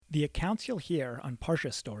The accounts you'll hear on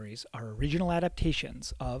Parsha stories are original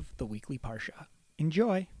adaptations of the weekly Parsha.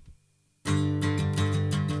 Enjoy!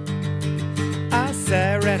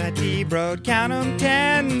 Serenity Road, count 'em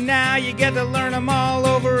 10. Now you get to learn 'em all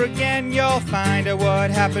over again. You'll find out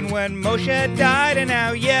what happened when Moshe died and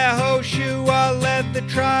how Yehoshua led the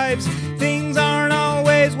tribes. Things aren't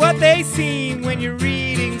always what they seem when you're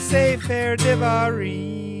reading Sefer Devarim.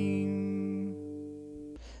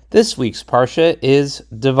 This week's Parsha is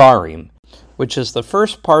Devarim, which is the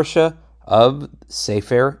first Parsha of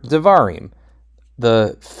Sefer Devarim,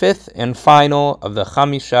 the fifth and final of the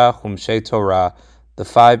Chamisha Chumshei Torah, the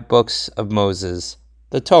 5 books of Moses,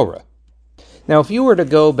 the Torah. Now, if you were to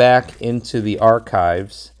go back into the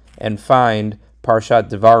archives and find Parshat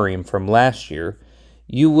Devarim from last year,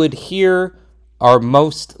 you would hear our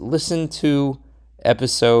most listened to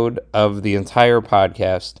episode of the entire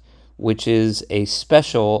podcast, which is a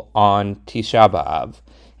special on Tisha B'Av.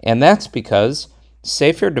 And that's because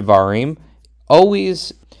Sefer Devarim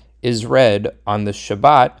always is read on the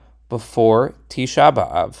Shabbat before Tisha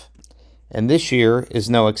B'Av. And this year is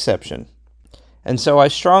no exception. And so I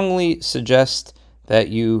strongly suggest that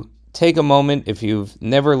you take a moment, if you've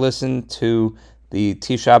never listened to the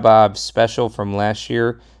Tisha B'Av special from last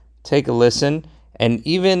year, take a listen. And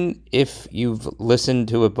even if you've listened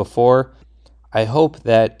to it before, I hope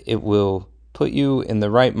that it will put you in the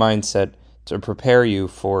right mindset to prepare you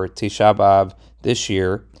for Tisha B'Av this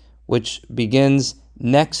year, which begins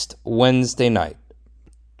next Wednesday night,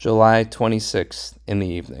 July 26th in the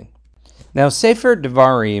evening. Now, Sefer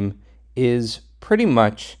Devarim is pretty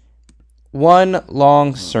much one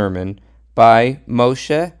long sermon by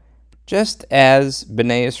Moshe, just as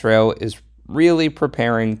Bnei Israel is really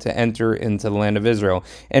preparing to enter into the land of Israel.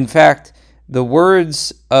 In fact, the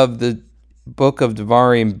words of the book of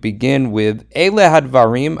Devarim begin with Ele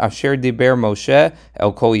hadvarim asher diber Moshe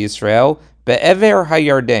el kol Yisrael be'ever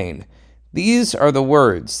hayarden. These are the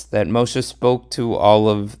words that Moshe spoke to all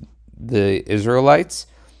of the Israelites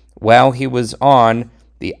while he was on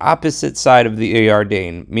the opposite side of the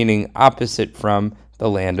Yarden, meaning opposite from the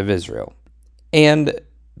land of Israel. And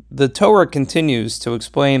the Torah continues to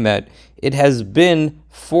explain that it has been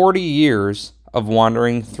 40 years of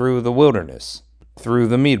wandering through the wilderness, through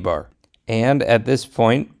the Midbar. And at this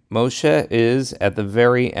point, Moshe is at the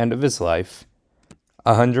very end of his life,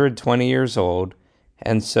 120 years old,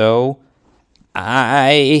 and so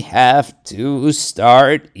I have to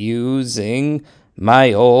start using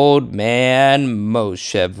my old man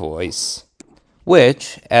Moshe voice,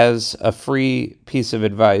 which, as a free piece of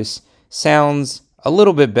advice, sounds a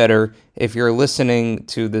little bit better if you're listening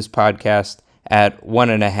to this podcast at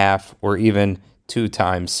 1.5 or even 2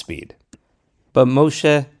 times speed. But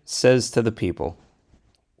Moshe says to the people,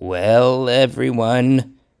 "Well,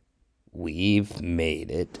 everyone, we've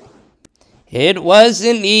made it. It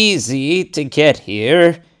wasn't easy to get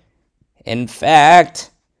here. In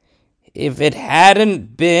fact, if it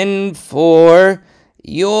hadn't been for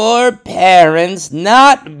your parents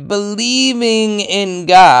not believing in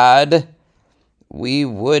God, we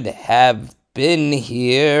would have been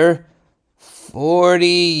here 40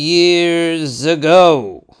 years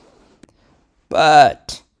ago.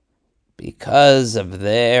 But because of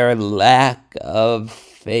their lack of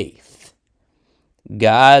faith,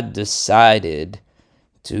 God decided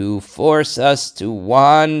to force us to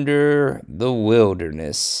wander the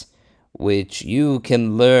wilderness, which you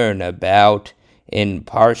can learn about in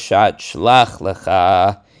Parshat Shlach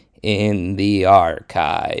Lecha in the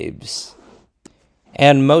archives."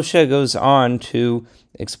 And Moshe goes on to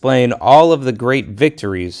explain all of the great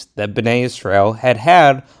victories that Bnei Israel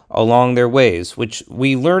had along their ways, which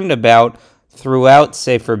we learned about throughout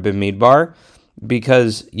Sefer B'Midbar,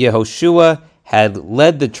 because Yehoshua had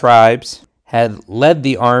led the tribes, had led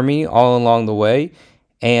the army all along the way,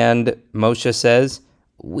 and Moshe says,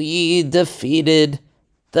 "We defeated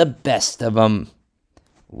the best of them.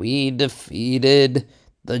 We defeated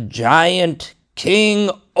the giant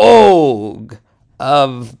King Og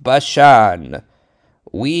of Bashan.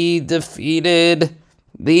 We defeated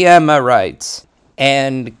the Amorites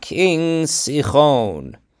and King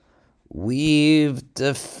Sichon. We've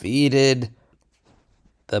defeated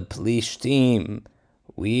the Plishtim.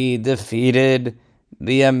 We defeated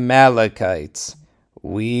the Amalekites.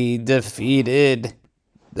 We defeated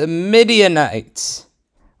the Midianites.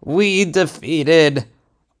 We defeated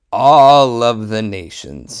all of the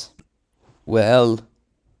nations. Well,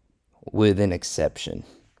 with an exception.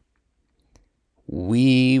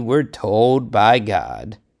 We were told by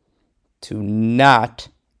God to not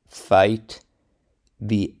fight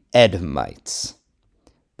the Edomites,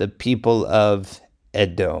 the people of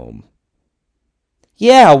Edom.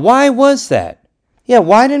 Yeah, why was that? Yeah,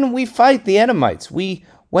 why didn't we fight the Edomites? We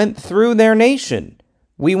went through their nation.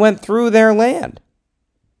 We went through their land.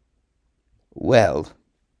 Well,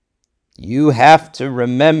 you have to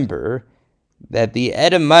remember that the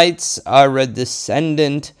Edomites are a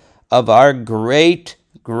descendant of our great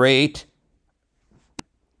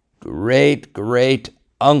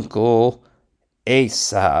uncle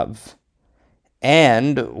Esav.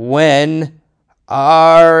 And when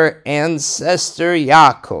our ancestor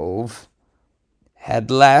Yaakov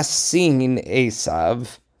had last seen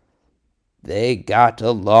Esav, they got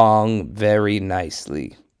along very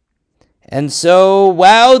nicely. And so,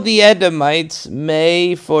 while the Edomites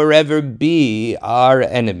may forever be our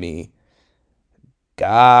enemy,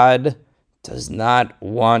 God does not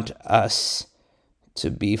want us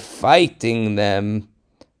to be fighting them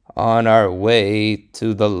on our way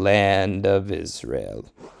to the land of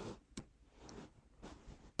Israel.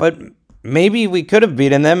 But maybe we could have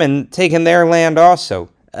beaten them and taken their land also.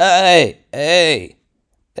 Hey.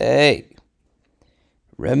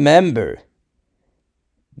 Remember,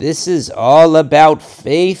 this is all about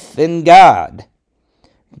faith in God.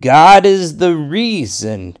 God is the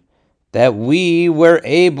reason that we were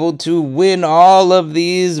able to win all of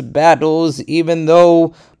these battles, even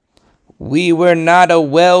though we were not a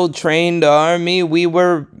well-trained army. We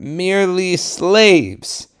were merely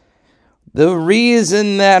slaves. The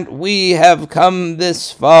reason that we have come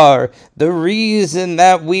this far, the reason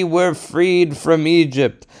that we were freed from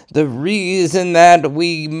Egypt, the reason that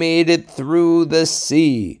we made it through the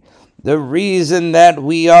sea, the reason that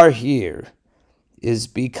we are here is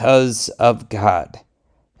because of God.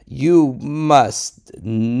 You must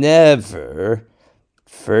never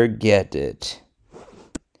forget it.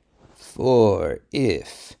 For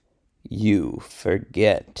if you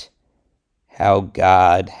forget how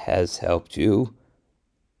God has helped you,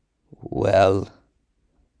 well,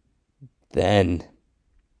 then,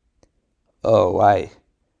 I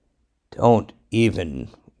don't even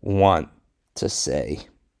want to say.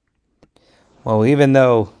 Well, even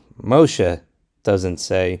though Moshe doesn't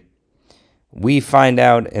say, we find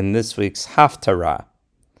out in this week's Haftarah,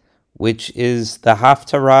 which is the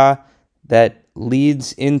Haftarah that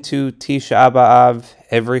leads into Tisha B'Av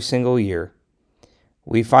every single year.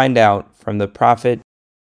 We find out from the prophet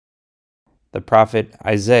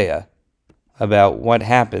Isaiah, about what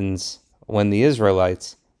happens when the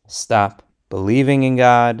Israelites stop believing in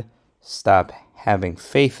God, stop having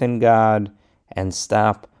faith in God, and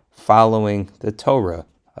stop following the Torah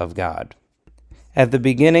of God. At the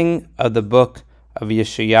beginning of the book of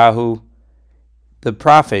Yeshayahu, the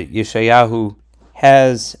prophet Yeshayahu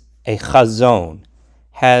has a chazon,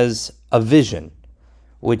 has a vision,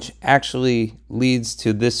 which actually leads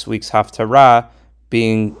to this week's Haftarah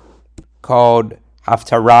being called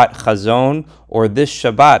Haftarat Chazon, or this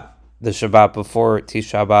Shabbat, the Shabbat before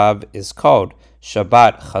Tisha B'Av, is called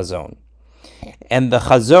Shabbat Chazon. And the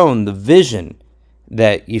Chazon, the vision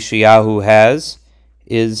that Yeshayahu has,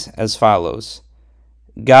 is as follows.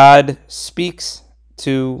 God speaks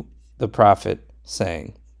to the prophet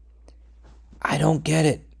saying, I don't get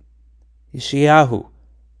it. Yeshayahu,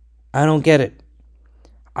 I don't get it.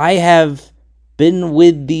 I have been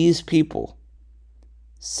with these people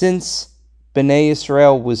since Bnei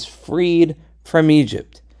Israel was freed from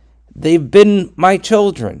Egypt. They've been my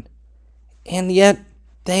children, and yet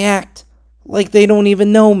they act like they don't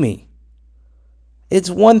even know me. It's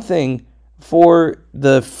one thing for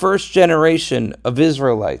the first generation of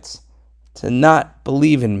Israelites to not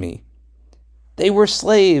believe in me. They were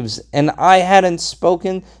slaves, and I hadn't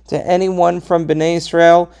spoken to anyone from Bnei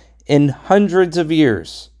Israel in hundreds of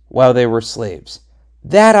years while they were slaves.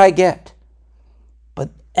 That I get.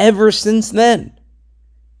 But ever since then,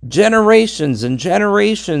 generations and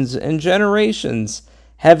generations and generations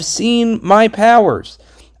have seen my powers.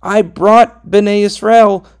 I brought Bnei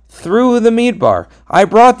Israel through the Midbar. I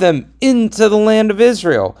brought them into the land of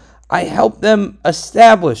Israel. I helped them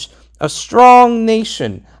establish a strong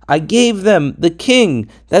nation. I gave them the king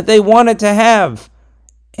that they wanted to have.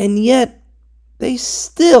 And yet, they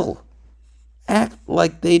still act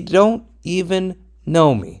like they don't even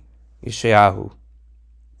know me, Yeshayahu.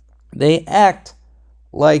 They act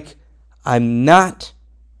like I'm not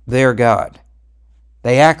their God.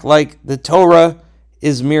 They act like the Torah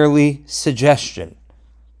is merely suggestion.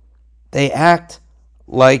 They act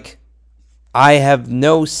like I have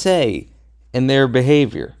no say in their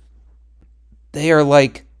behavior. They are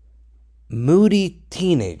like moody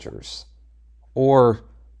teenagers or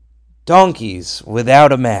donkeys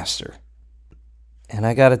without a master. And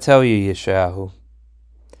I gotta tell you, Yeshayahu,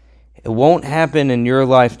 it won't happen in your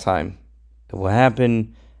lifetime. It will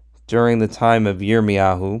happen during the time of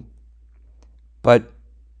Yirmiyahu, but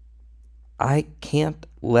I can't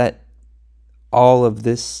let all of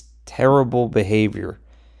this terrible behavior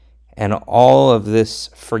and all of this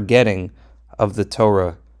forgetting of the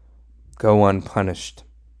Torah go unpunished.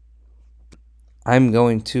 I'm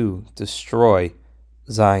going to destroy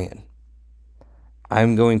Zion.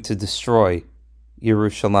 I'm going to destroy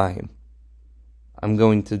Yerushalayim. I'm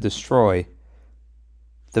going to destroy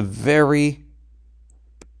the very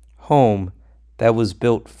home that was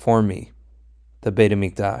built for me, the Beit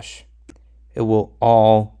HaMikdash. It will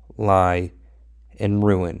all lie in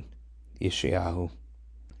ruin, Yeshayahu.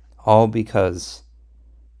 All because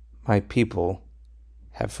my people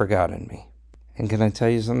have forgotten me. And can I tell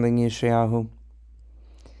you something, Yeshayahu?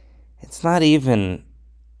 It's not even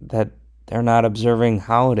that they're not observing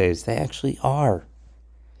holidays. They actually are.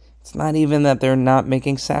 It's not even that they're not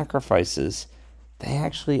making sacrifices. They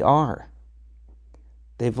actually are.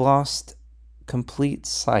 They've lost complete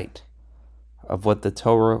sight of what the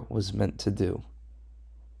Torah was meant to do.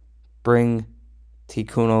 Bring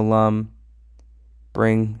tikkun olam,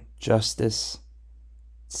 bring justice,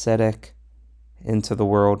 tzedek into the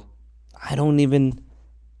world. I don't even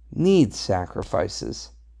need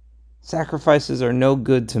sacrifices. Sacrifices are no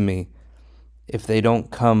good to me if they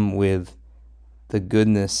don't come with the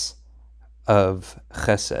goodness of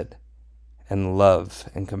chesed and love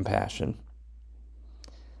and compassion.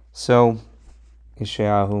 So,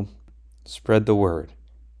 Yeshayahu, spread the word,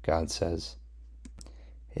 God says.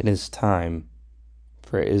 It is time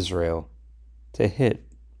for Israel to hit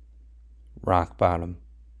rock bottom.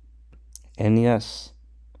 And yes,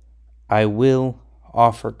 I will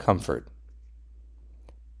offer comfort,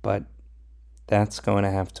 but that's going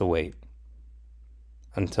to have to wait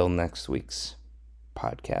until next week's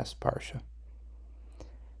podcast Parsha.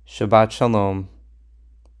 Shabbat Shalom.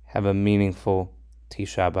 Have a meaningful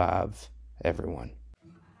Tisha B'Av, everyone.